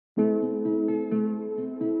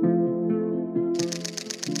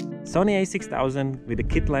Sony A6000 with a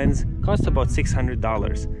kit lens costs about $600,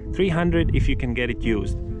 $300 if you can get it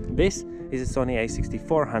used. This is a Sony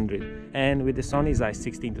A6400, and with the Sony Zeiss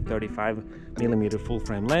 16-35mm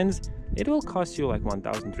full-frame lens, it will cost you like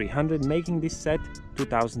 $1,300, making this set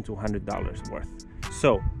 $2,200 worth.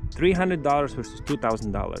 So $300 versus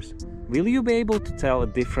 $2,000. Will you be able to tell a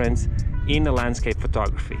difference in the landscape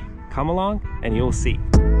photography? Come along and you'll see.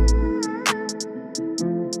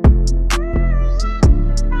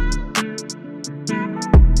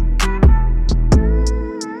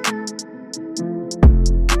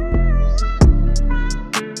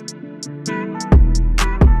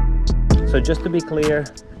 So just to be clear,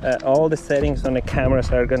 all the settings on the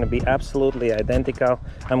cameras are going to be absolutely identical.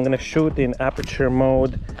 I'm going to shoot in aperture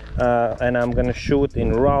mode and I'm going to shoot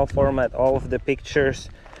in RAW format all of the pictures,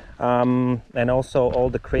 and also all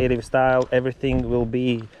the creative style. Everything will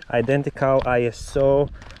be identical. ISO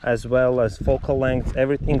as well as focal length,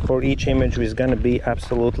 everything for each image is going to be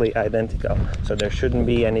absolutely identical, so there shouldn't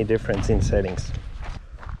be any difference in settings.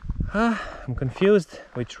 I'm confused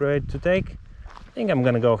which road to take. I think I'm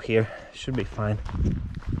gonna go here, should be fine.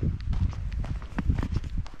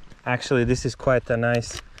 Actually, this is quite a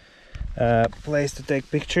nice place to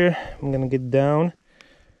take picture. I'm gonna get down,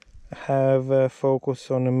 have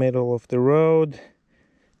focus on the middle of the road,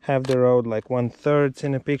 have the road like 1/3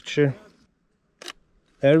 in a picture.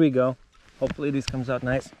 There we go. Hopefully this comes out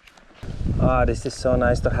nice. This is so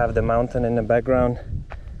nice to have the mountain in the background.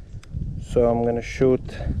 So I'm gonna shoot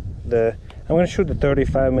the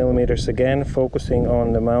 35mm again, focusing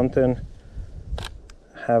on the mountain.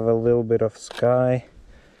 Have a little bit of sky.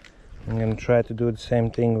 I'm gonna try to do the same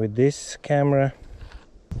thing with this camera.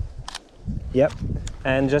 Yep,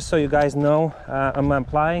 and just so you guys know, I'm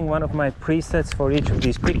applying one of my presets for each of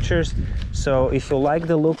these pictures. So if you like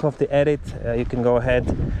the look of the edit, you can go ahead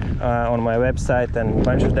on my website, and a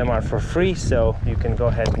bunch of them are for free, so you can go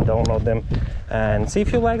ahead and download them and see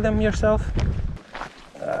if you like them yourself.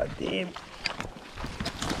 Damn.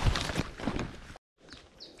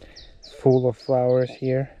 Full of flowers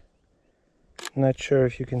here. Not sure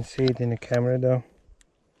if you can see it in the camera though,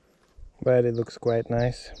 but it looks quite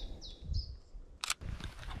nice.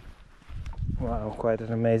 Wow, quite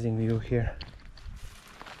an amazing view here.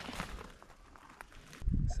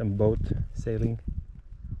 Some boat sailing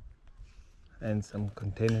and some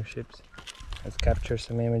container ships. Let's capture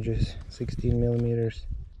some images. 16mm.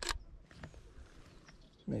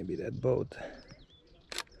 Maybe that boat.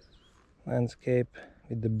 Landscape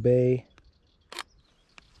with the bay.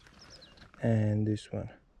 And this one,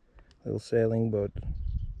 little sailing boat,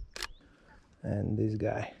 and this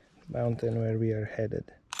guy, mountain where we are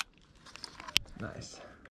headed. Nice.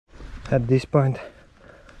 At this point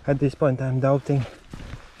I'm doubting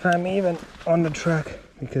if I'm even on the track,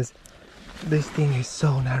 because this thing is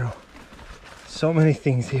so narrow. So many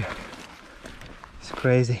things here. It's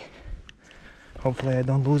crazy. Hopefully I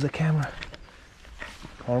don't lose the camera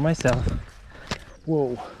or myself.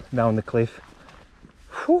 Whoa, down the cliff.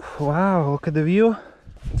 Whew, wow, look at the view.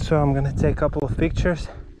 So I'm gonna take a couple of pictures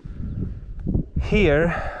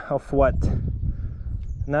here of what?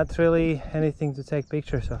 Not really anything to take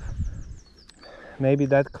pictures of. Maybe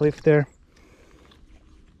that cliff there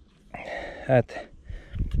at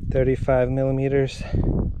 35mm.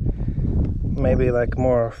 Maybe like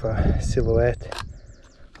more of a silhouette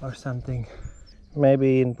or something.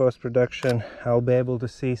 Maybe in post-production I'll be able to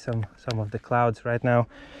see some of the clouds. Right now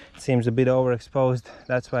it seems a bit overexposed,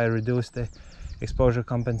 that's why I reduced the exposure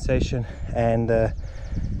compensation, and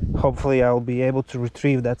hopefully I'll be able to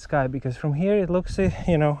retrieve that sky, because from here it looks,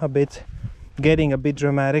 you know, getting a bit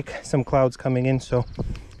dramatic, some clouds coming in, so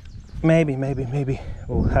maybe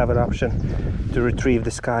we'll have an option to retrieve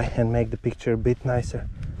the sky and make the picture a bit nicer.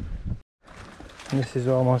 This is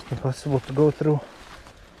almost impossible to go through.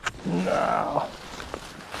 No!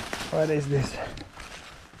 What is this?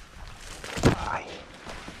 Why?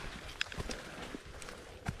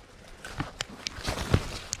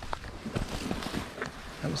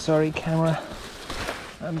 I'm sorry, camera.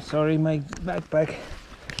 I'm sorry, my backpack.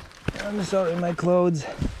 I'm sorry, my clothes.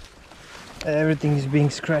 Everything is being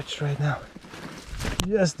scratched right now.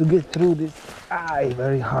 Just to get through this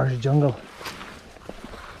very harsh jungle.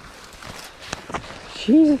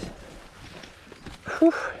 Jesus.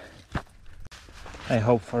 Whew. I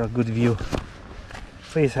hope for a good view.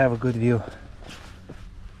 Please have a good view.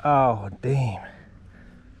 Oh, damn.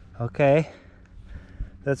 Okay.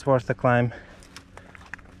 That's worth the climb.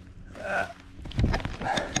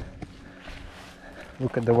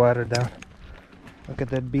 Look at the water down. Look at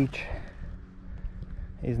that beach.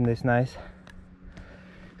 Isn't this nice?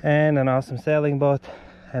 And an awesome sailing boat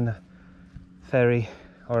and a ferry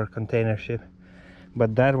or container ship.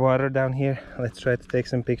 But that water down here, let's try to take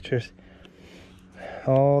some pictures.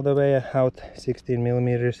 All the way out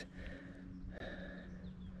 16mm.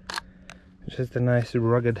 Just a nice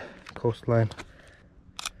rugged coastline.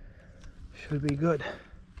 Should be good.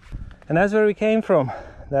 And that's where we came from.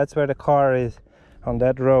 That's where the car is, on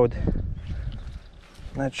that road.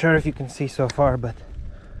 Not sure if you can see so far, but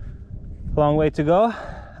a long way to go,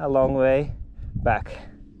 a long way back.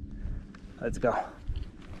 Let's go.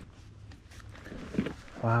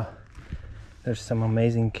 Wow, there's some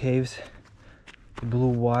amazing caves, blue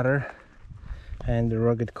water, and the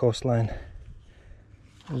rugged coastline.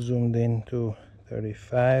 Zoomed in to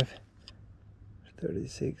 35,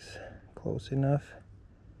 36, close enough.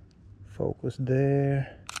 Focus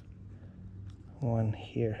there, one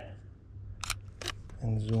here,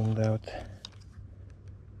 and zoomed out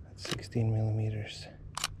at 16mm.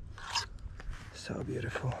 So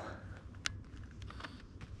beautiful.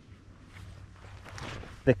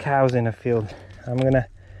 The cows in the field. I'm gonna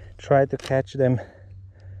try to catch them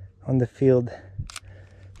on the field.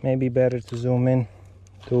 Maybe better to zoom in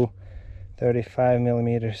to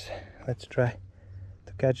 35mm. Let's try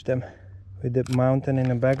to catch them with the mountain in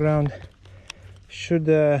the background. Should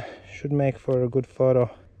make for a good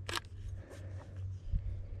photo.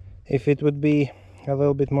 If it would be a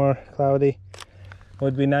little bit more cloudy, it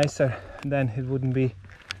would be nicer, then it wouldn't be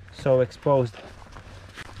so exposed.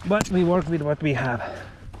 But we work with what we have.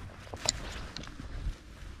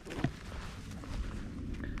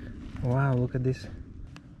 Wow, look at this.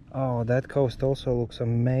 Oh, that coast also looks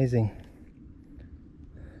amazing.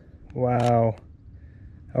 Wow.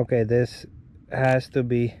 Okay, this has to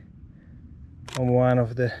be one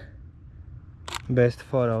of the best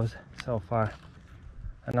photos so far.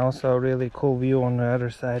 And also a really cool view on the other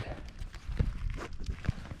side.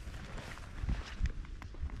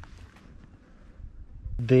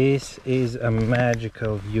 This is a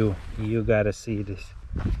magical view. You gotta see this.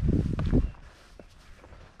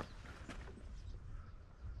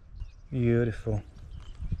 Beautiful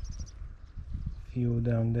view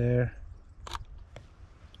down there.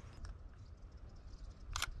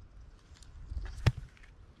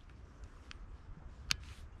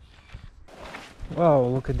 Wow,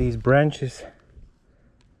 look at these branches.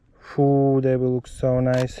 Ooh, they will look so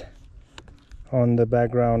nice on the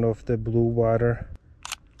background of the blue water.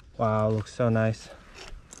 Wow, looks so nice.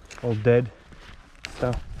 All dead.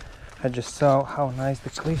 So I just saw how nice the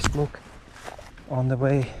cliffs look on the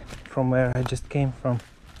way from where I just came from.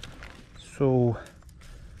 So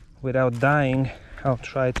without dying, I'll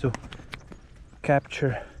try to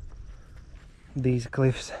capture these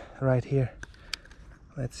cliffs right here.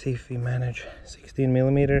 Let's see if we manage.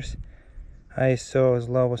 16mm, ISO as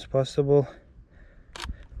low as possible.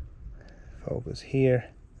 Focus here.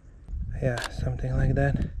 Yeah, something like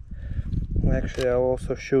that. Actually, I'll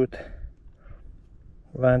also shoot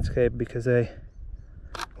landscape because I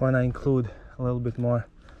want to include a little bit more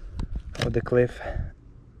of the cliff.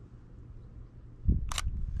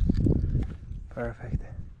 Perfect.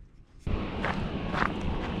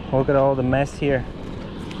 Look at all the mess here.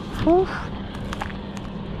 Whew.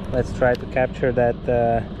 Let's try to capture that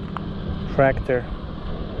tractor.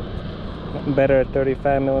 Better at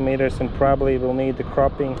 35mm, and probably will need the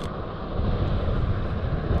cropping.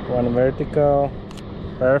 One vertical.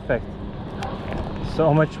 Perfect.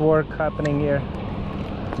 So much work happening here.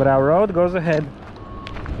 But our road goes ahead.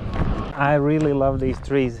 I really love these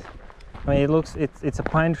trees. I mean, it's a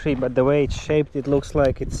pine tree, but the way it's shaped, it looks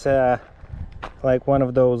like it's like one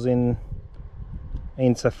of those in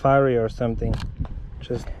safari or something.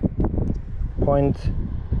 Just point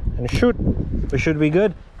and shoot. We should be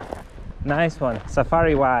good. Nice one.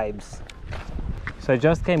 Safari vibes. So I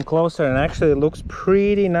just came closer, and actually it looks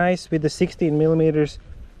pretty nice with the 16mm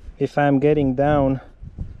if I'm getting down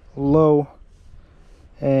low,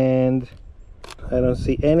 and I don't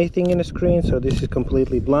see anything in the screen, so this is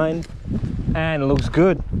completely blind and looks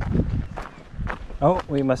good. Oh,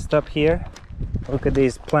 we must stop here. Look at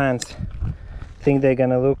these plants. I think they're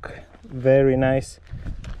gonna look very nice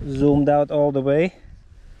zoomed out all the way,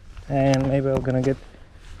 and maybe I'm gonna get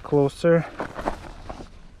closer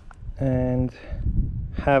and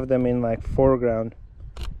have them in like foreground.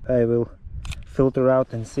 I will filter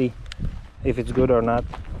out and see if it's good or not.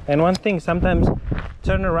 And one thing, sometimes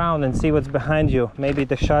turn around and see what's behind you. Maybe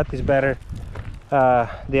the shot is better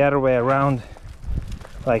the other way around,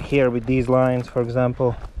 like here with these lines, for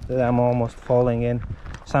example, that I'm almost falling in.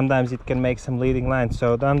 Sometimes it can make some leading lines,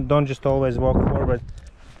 so don't just always walk forward.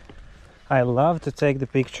 I love to take the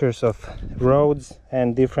pictures of roads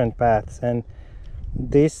and different paths, and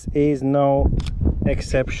this is no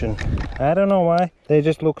exception. I don't know why, they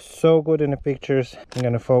just look so good in the pictures. I'm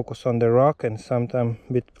gonna focus on the rock and sometime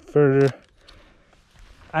a bit further.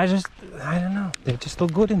 I don't know, they just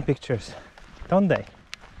look good in pictures, don't they?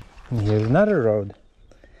 And here's another road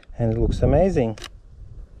and it looks amazing.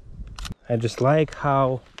 I just like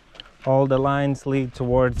how all the lines lead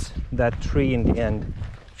towards that tree in the end.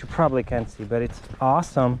 You probably can't see, but it's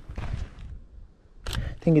awesome.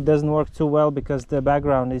 I think it doesn't work too well because the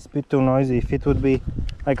background is a bit too noisy. If it would be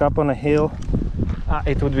like up on a hill,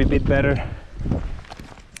 it would be a bit better.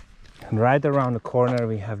 And right around the corner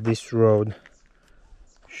we have this road.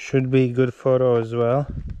 Should be a good photo as well.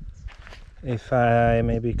 If I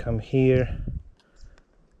maybe come here,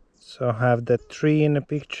 so I have that tree in the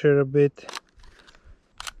picture a bit,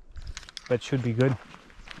 but should be good.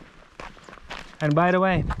 And by the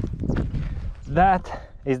way,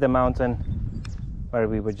 that is the mountain where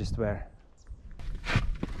we were just were.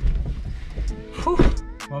 Whew.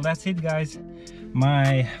 Well, that's it, guys.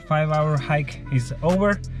 My 5-hour hike is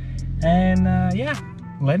over, and yeah,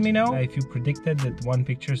 let me know if you predicted that one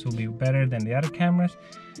pictures will be better than the other cameras.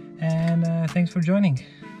 And thanks for joining.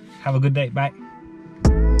 Have a good day. Bye.